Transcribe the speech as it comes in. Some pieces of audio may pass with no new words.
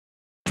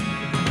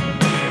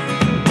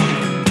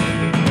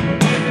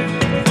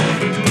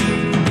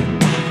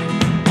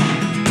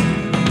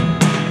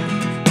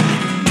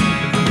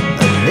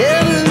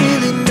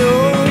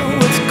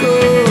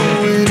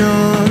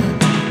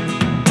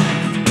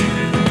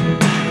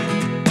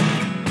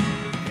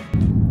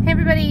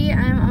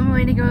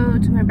going to go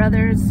to my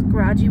brother's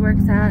garage he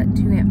works at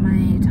to get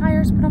my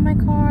tires put on my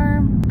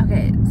car.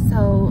 Okay,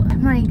 so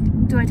I'm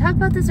like, do I talk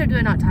about this or do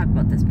I not talk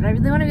about this? But I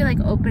really want to be like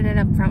open and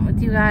upfront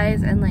with you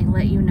guys and like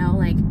let you know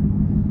like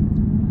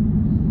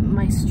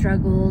my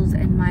struggles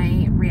and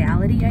my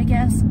reality, I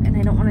guess. And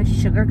I don't want to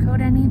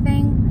sugarcoat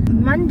anything.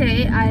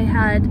 Monday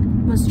I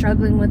was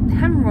struggling with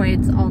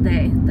hemorrhoids all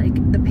day,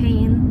 like the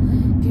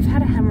pain. If you've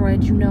had a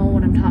hemorrhoid, you know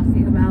what I'm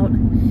talking about.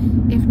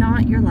 If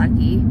not, you're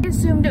lucky. I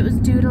assumed it was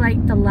due to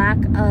like the lack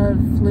of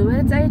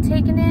fluids I had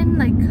taken in.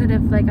 Like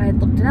I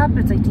had looked it up.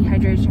 It's like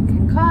dehydration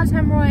can cause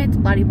hemorrhoids,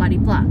 blah, blah,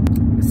 blah.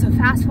 So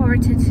fast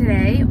forward to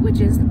today, which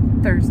is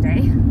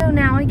Thursday. So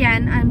now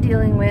again, I'm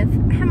dealing with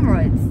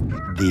hemorrhoids.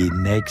 The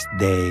next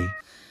day.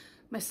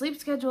 My sleep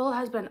schedule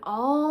has been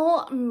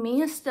all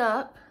messed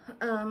up.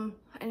 I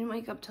didn't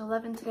wake up till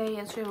 11 today.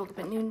 Yesterday I woke up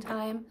at noon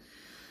time.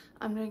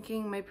 I'm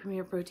drinking my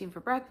Premier Protein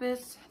for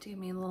breakfast to give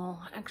me a little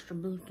extra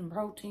boost in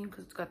protein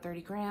because it's got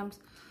 30 grams.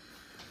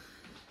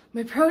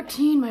 My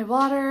protein, my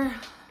water,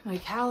 my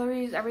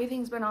calories,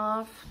 everything's been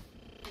off.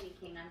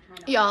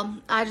 Y'all,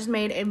 I just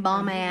made a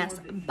bomb ass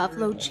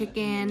buffalo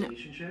chicken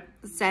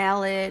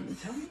salad.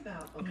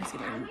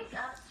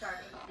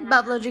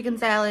 Buffalo chicken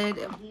salad,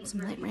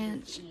 some light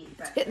ranch.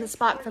 It's hitting the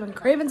spot for them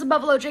craving some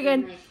buffalo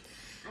chicken.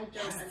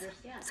 Yes.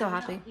 So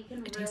happy.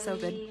 It tastes so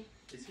good.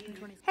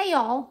 Hey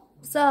y'all.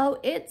 So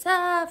it's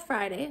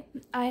Friday.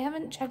 I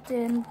haven't checked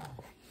in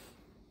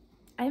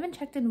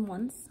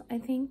once, I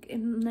think,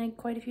 in like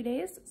quite a few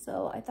days.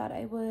 So I thought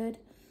I would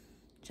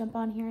jump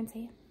on here and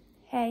say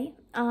hey.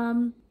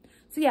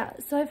 So yeah,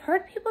 so I've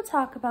heard people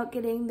talk about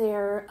getting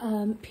their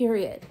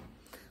period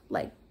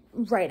like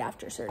right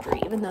after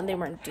surgery, even though they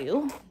weren't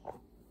due.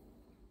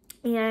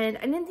 And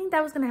I didn't think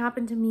that was gonna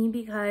happen to me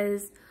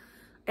because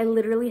I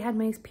literally had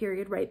my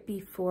period right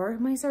before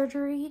my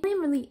surgery.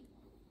 I'm really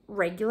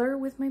regular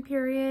with my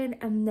period,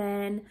 and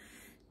then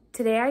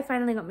today I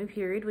finally got my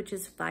period, which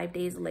is 5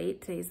 days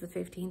late. Today's the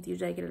 15th.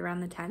 Usually I get it around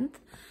the 10th.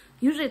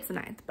 Usually it's the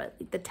 9th, but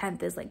like the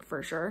 10th is like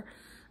for sure.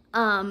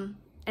 And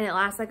it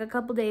lasts like a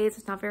couple days.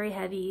 It's not very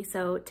heavy.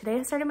 So today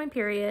I started my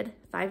period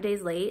 5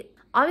 days late.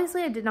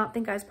 Obviously I did not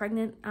think I was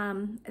pregnant.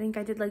 I think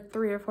I did like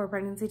 3 or 4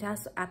 pregnancy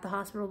tests at the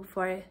hospital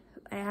before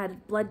I had a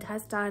blood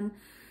test done.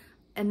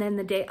 And then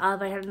the day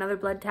of I had another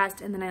blood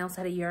test, and then I also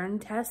had a urine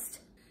test,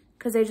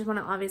 because they just want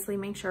to obviously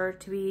make sure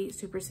to be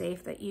super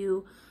safe that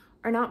you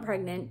are not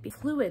pregnant.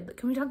 Fluid,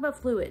 can we talk about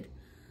fluid?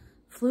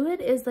 Fluid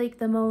is like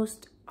the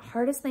most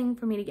hardest thing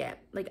for me to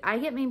get. Like I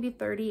get maybe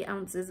 30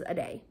 ounces a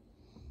day.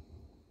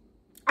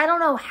 I don't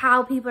know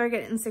how people are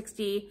getting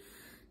 60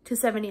 to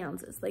 70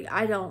 ounces. Like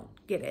I don't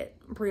get it,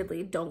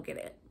 really don't get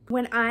it.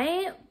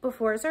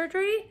 Before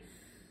surgery,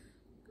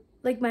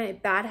 like my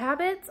bad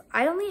habits,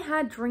 I only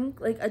had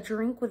a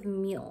drink with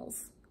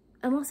meals.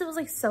 Unless it was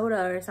like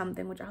soda or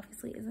something, which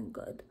obviously isn't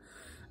good.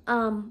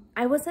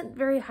 I wasn't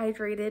very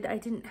hydrated. I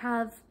didn't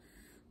have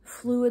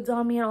fluids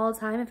on me at all the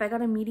time. If I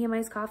got a medium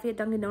iced coffee at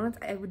Dunkin' Donuts,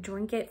 I would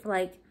drink it for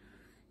like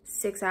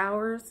 6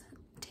 hours.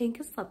 Tank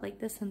has slept like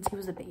this since he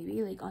was a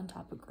baby, like on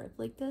top of Grip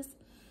like this.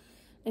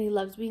 And he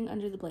loves being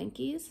under the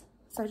blankies.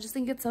 So I just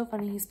think it's so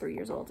funny. He's 3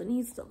 years old and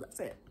he still does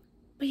it.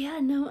 But yeah,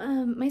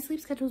 no, my sleep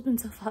schedule's been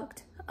so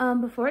fucked.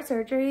 Before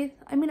surgery,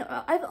 I mean,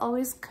 I've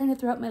always kind of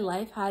throughout my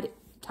life had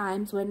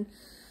times when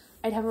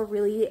I'd have a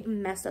really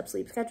messed up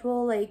sleep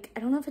schedule. Like, I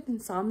don't know if it's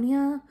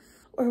insomnia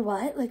or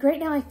what. Like right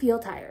now I feel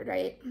tired,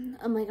 right?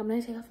 I'm like, I'm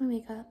gonna take off my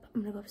makeup.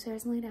 I'm gonna go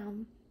upstairs and lay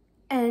down.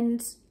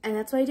 And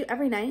that's what I do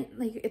every night.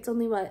 Like it's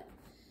only what,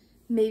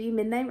 maybe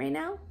midnight right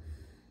now.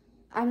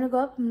 I'm gonna go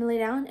up, I'm gonna lay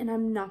down, and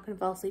I'm not gonna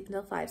fall asleep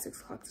until 5,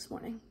 6 o'clock this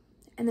morning.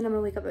 And then I'm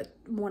gonna wake up at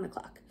 1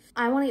 o'clock.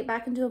 I want to get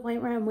back into a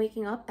point where I'm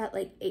waking up at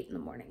like 8 in the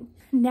morning.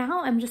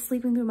 Now I'm just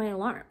sleeping through my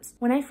alarms.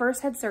 When I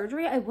first had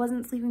surgery, I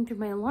wasn't sleeping through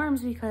my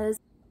alarms because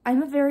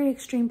I'm a very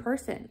extreme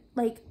person.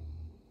 Like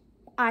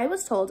I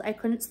was told I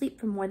couldn't sleep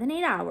for more than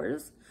 8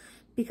 hours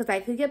because I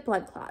could get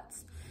blood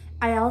clots.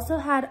 I also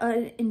had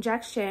an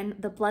injection,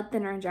 the blood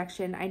thinner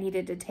injection I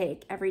needed to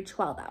take every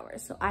 12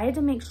 hours. So I had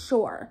to make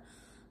sure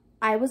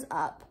I was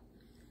up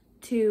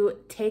to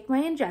take my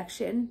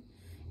injection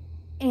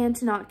and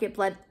to not get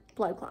blood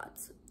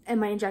clots. And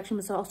my injection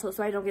was also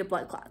so I don't get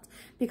blood clots,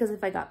 because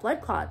if I got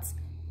blood clots,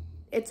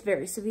 it's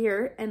very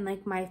severe. And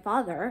like my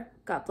father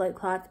got blood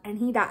clots and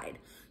he died.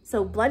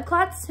 So blood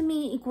clots to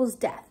me equals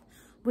death,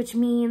 which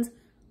means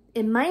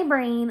in my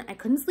brain, I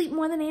couldn't sleep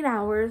more than 8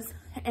 hours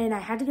and I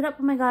had to get up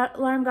when my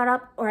alarm got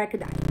up or I could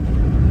die.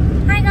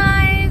 Hi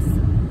guys.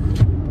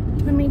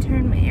 Let me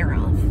turn my air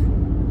off.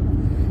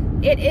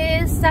 It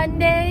is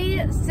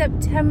Sunday,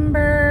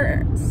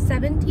 September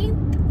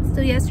 17th.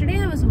 So yesterday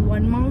I was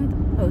 1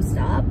 month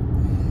post-op.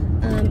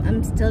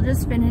 I'm still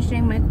just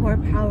finishing my core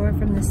power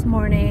from this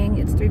morning.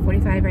 It's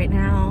 3:45 right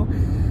now.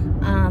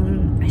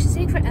 I just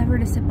take forever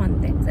to sip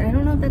on things. And I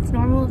don't know if that's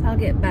normal, if I'll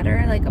get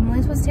better. Like, I'm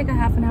only supposed to take a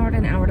half an hour to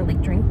an hour to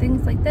like drink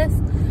things like this.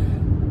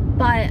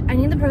 But I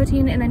need the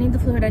protein and I need the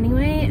fluid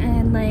anyway.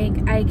 And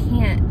like, I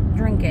can't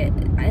drink it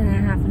in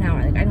a half an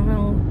hour. Like, I don't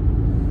know.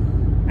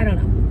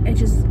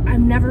 I've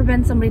never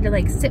been somebody to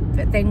like sit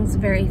for things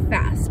very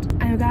fast.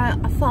 I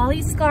got a fall-y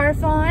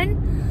scarf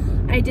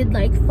on. I did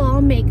like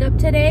fall makeup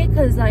today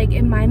because like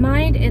in my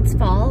mind it's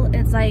fall.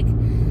 It's like,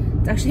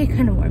 it's actually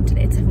kind of warm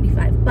today, it's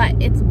 75, but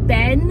it's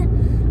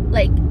been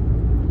like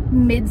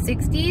mid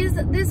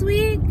 60s this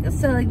week.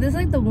 So like this is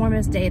like the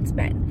warmest day it's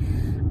been.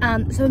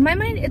 So in my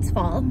mind it's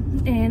fall,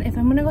 and if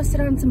I'm gonna go sit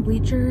on some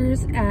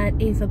bleachers at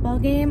a football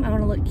game, I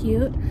want to look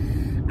cute.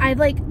 I've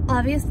like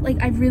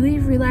I've really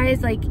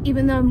realized, like,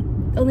 even though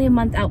I'm only a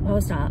month out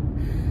post-op,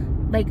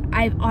 like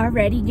I've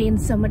already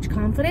gained so much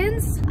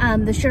confidence.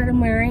 The shirt I'm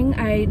wearing,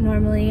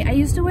 I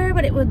used to wear,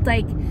 but it would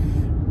like,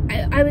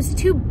 I was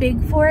too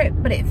big for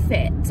it, but it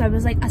fit. So I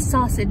was like a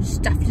sausage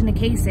stuffed in a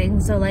casing.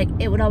 So like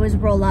it would always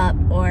roll up,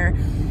 or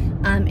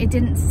it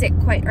didn't sit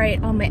quite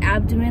right on my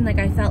abdomen. Like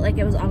I felt like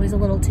it was always a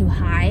little too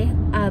high.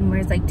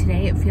 Whereas like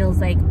today it feels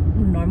like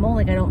normal.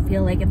 Like I don't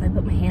feel like if I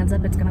put my hands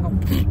up, it's gonna go.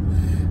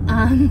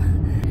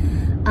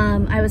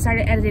 I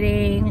started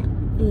editing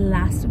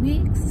last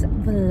week's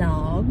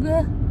vlog.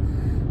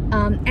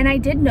 And I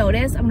did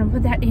notice, I'm gonna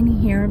put that in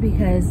here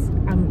because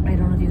I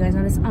don't know if you guys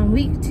noticed, on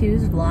week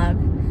 2's vlog,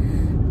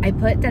 I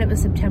put that it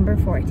was September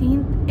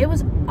 14th. It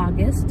was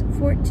August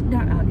 14th,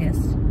 not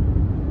August,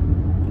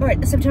 or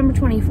September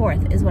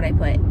 24th is what I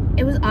put.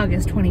 It was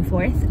August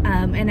 24th,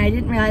 and I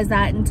didn't realize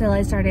that until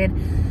I started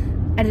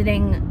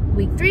editing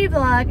week 3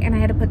 vlog, and I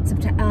had to put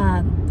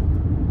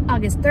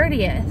August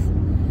 30th.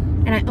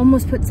 And I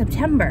almost put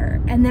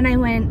September, and then I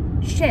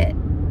went, shit,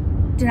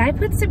 did I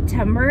put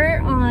September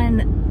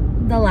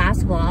on the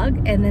last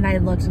vlog? And then I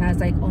looked and I was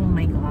like, oh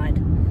my god,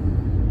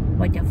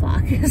 what the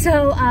fuck.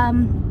 So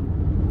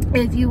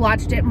if you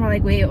watched it and were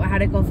like, wait, how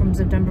did it go from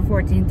September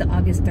 14th to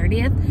August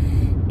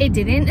 30th? It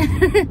didn't.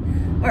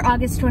 Or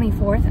August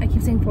 24th. I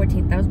keep saying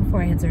 14th, that was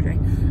before I had surgery.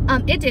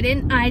 It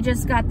didn't. I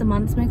just got the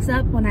months mixed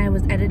up when I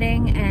was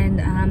editing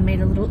and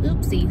made a little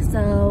oopsie.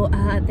 So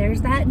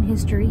there's that in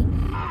history.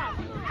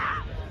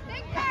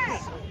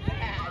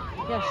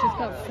 Yeah, she's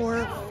got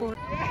four.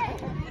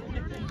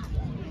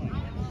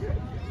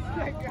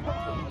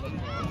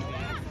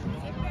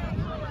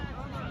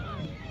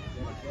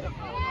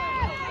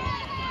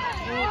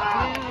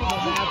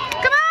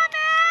 Come on,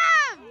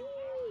 ma'am!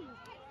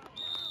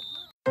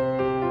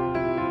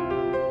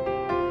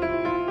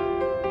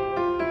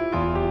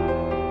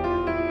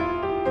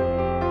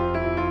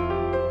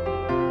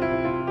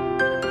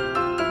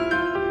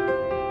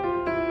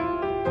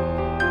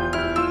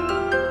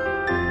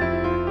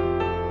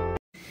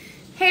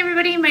 Hey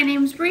everybody, my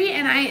name's Bree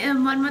and I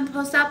am 1 month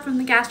post-op from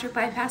the gastric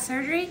bypass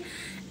surgery,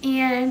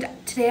 and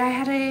today I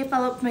had a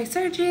follow-up with my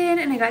surgeon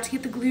and I got to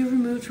get the glue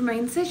removed from my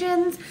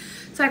incisions.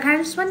 So I kind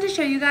of just wanted to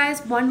show you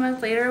guys 1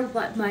 month later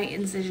what my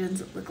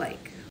incisions look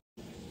like.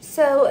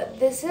 So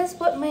this is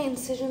what my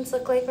incisions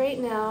look like right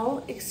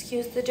now.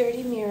 Excuse the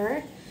dirty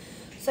mirror.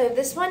 So I have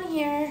this one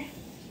here,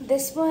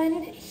 this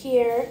one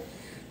here,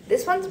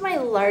 this one's my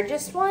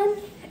largest one,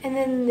 and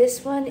then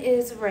this one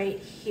is right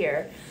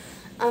here.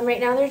 Right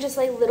now they're just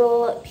like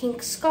little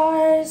pink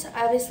scars.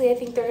 Obviously I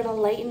think they're gonna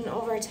lighten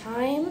over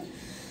time.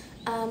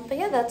 But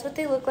yeah, that's what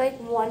they look like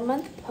 1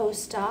 month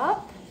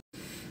post-op.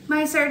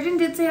 My surgeon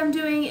did say I'm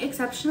doing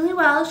exceptionally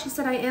well. She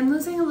said I am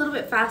losing a little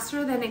bit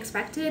faster than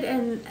expected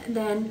and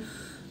than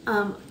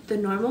the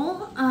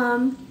normal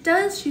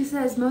does. She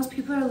says most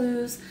people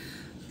lose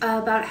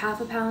about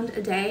 ½ pound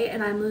a day,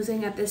 and I'm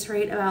losing at this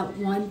rate about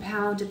 1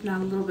 pound, if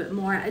not a little bit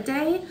more a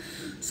day.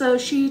 So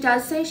she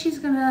does say she's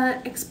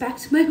gonna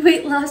expect my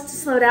weight loss to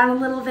slow down a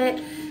little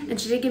bit,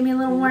 and she did give me a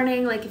little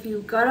warning, like if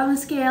you got on the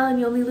scale and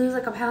you only lose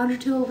like a pound or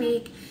 2 a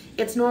week,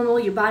 it's normal,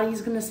 your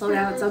body's gonna slow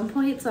down at some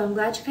point. So I'm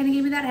glad she kind of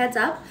gave me that heads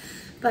up,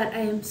 but I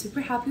am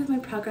super happy with my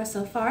progress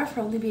so far for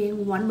only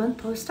being 1 month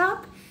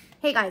post-op.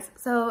 Hey guys,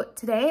 so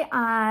today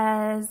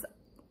is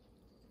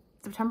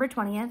September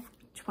 20th,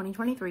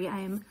 2023. I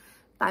am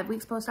 5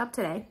 weeks post-op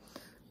today.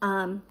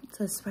 So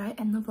this is where I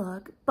end the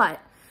vlog,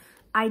 but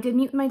I did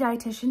meet with my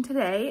dietitian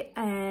today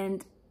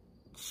and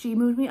she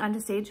moved me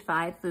onto stage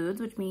 5 foods,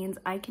 which means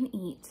I can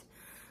eat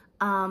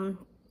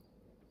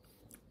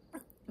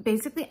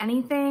basically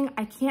anything.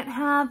 I can't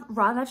have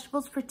raw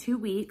vegetables for 2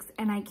 weeks,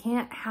 and I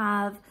can't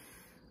have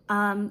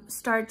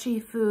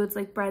starchy foods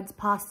like breads,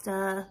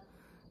 pasta,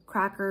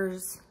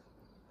 crackers,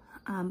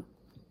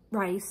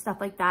 rice, stuff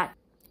like that.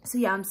 So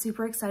yeah, I'm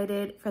super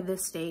excited for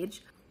this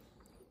stage.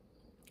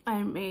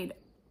 I made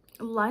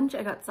lunch.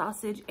 I got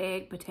sausage,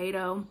 egg,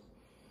 potato,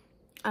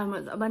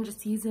 with a bunch of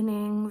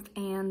seasonings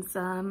and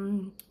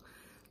some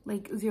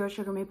like 0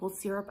 sugar maple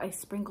syrup I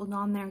sprinkled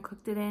on there and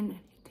cooked it in.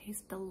 It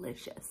tastes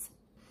delicious.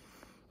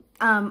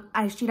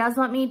 She does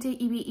want me to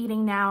be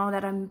eating, now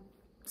that I'm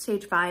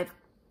stage 5,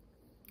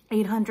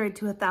 800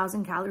 to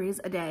 1,000 calories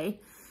a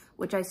day,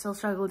 which I still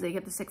struggle to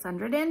get the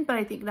 600 in, but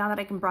I think now that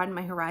I can broaden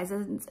my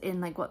horizons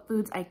in like what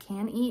foods I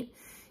can eat,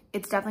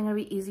 it's definitely gonna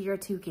be easier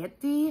to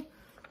get the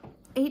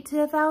 8 to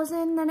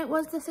 1,000 than it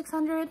was the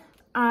 600.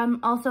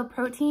 Also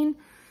protein,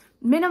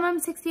 minimum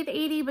 60 to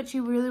 80, but she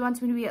really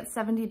wants me to be at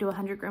 70 to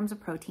 100 grams of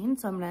protein,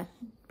 so I'm gonna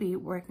be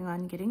working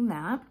on getting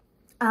that.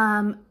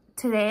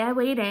 today I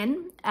weighed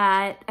in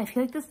at, I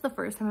feel like this is the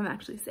first time I'm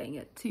actually saying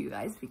it to you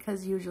guys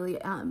because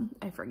usually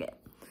I forget.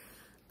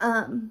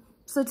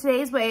 So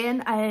today's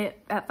weigh-in, I,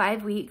 at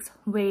 5 weeks,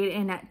 weighed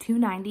in at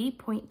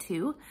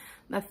 290.2.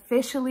 I'm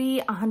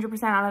officially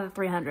 100% out of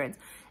the 300s.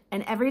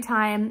 And every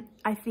time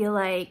I feel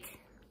like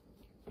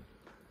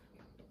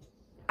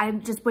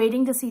I'm just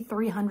waiting to see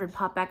 300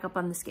 pop back up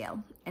on the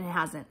scale, and it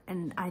hasn't.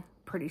 And I'm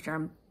pretty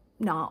sure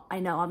I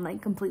know I'm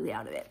like completely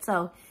out of it.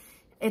 So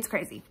it's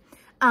crazy.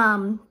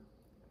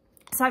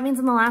 So that means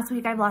in the last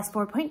week I've lost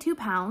 4.2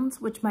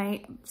 pounds, which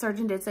my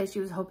surgeon did say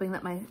she was hoping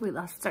that my weight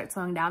loss would start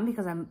slowing down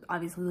because I'm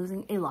obviously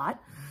losing a lot.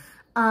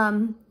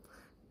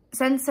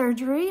 Since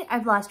surgery,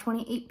 I've lost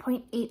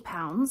 28.8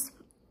 pounds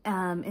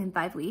in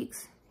 5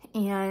 weeks.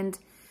 And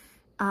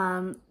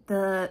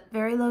the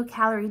very low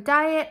calorie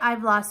diet,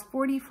 I've lost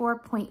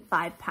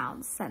 44.5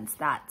 pounds since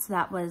that. So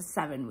that was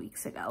 7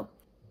 weeks ago.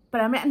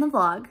 But I'm gonna end the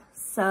vlog.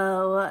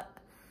 So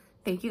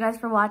thank you guys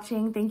for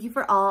watching. Thank you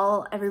for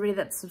everybody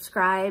that's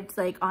subscribed.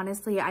 Like,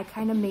 honestly, I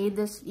kind of made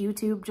this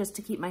YouTube just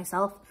to keep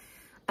myself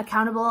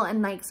accountable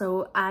and like,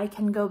 so I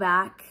can go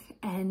back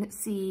and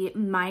see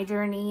my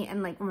journey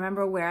and like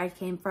remember where I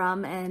came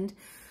from and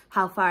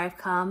how far I've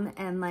come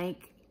and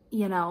like,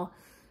 you know,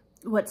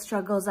 what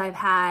struggles I've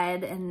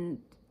had. And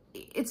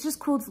it's just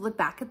cool to look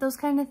back at those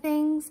kind of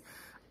things.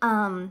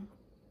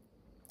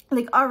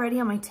 Like already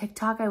on my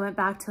TikTok, I went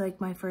back to like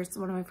one of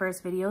my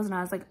first videos and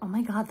I was like, oh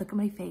my God, look at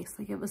my face.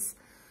 Like it was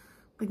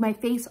like my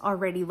face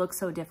already looks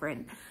so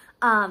different.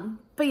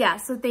 But yeah,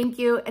 so thank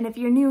you. And if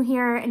you're new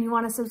here and you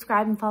want to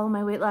subscribe and follow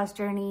my weight loss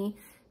journey,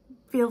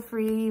 feel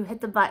free,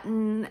 hit the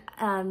button,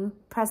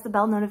 press the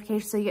bell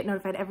notification so you get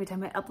notified every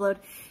time I upload.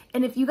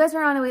 And if you guys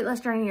are on a weight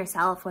loss journey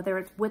yourself, whether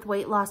it's with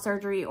weight loss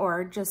surgery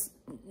or just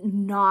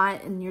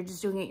not, and you're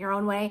just doing it your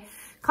own way,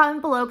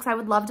 comment below because I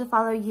would love to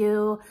follow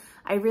you.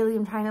 I really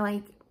am trying to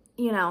like,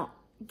 you know,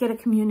 get a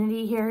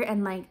community here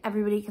and like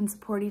everybody can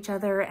support each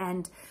other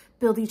and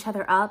build each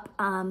other up.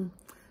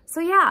 So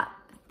yeah,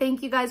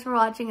 thank you guys for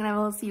watching and I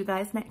will see you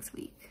guys next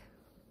week.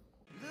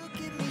 Look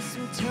at me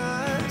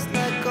sometimes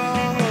like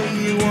all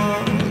you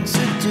want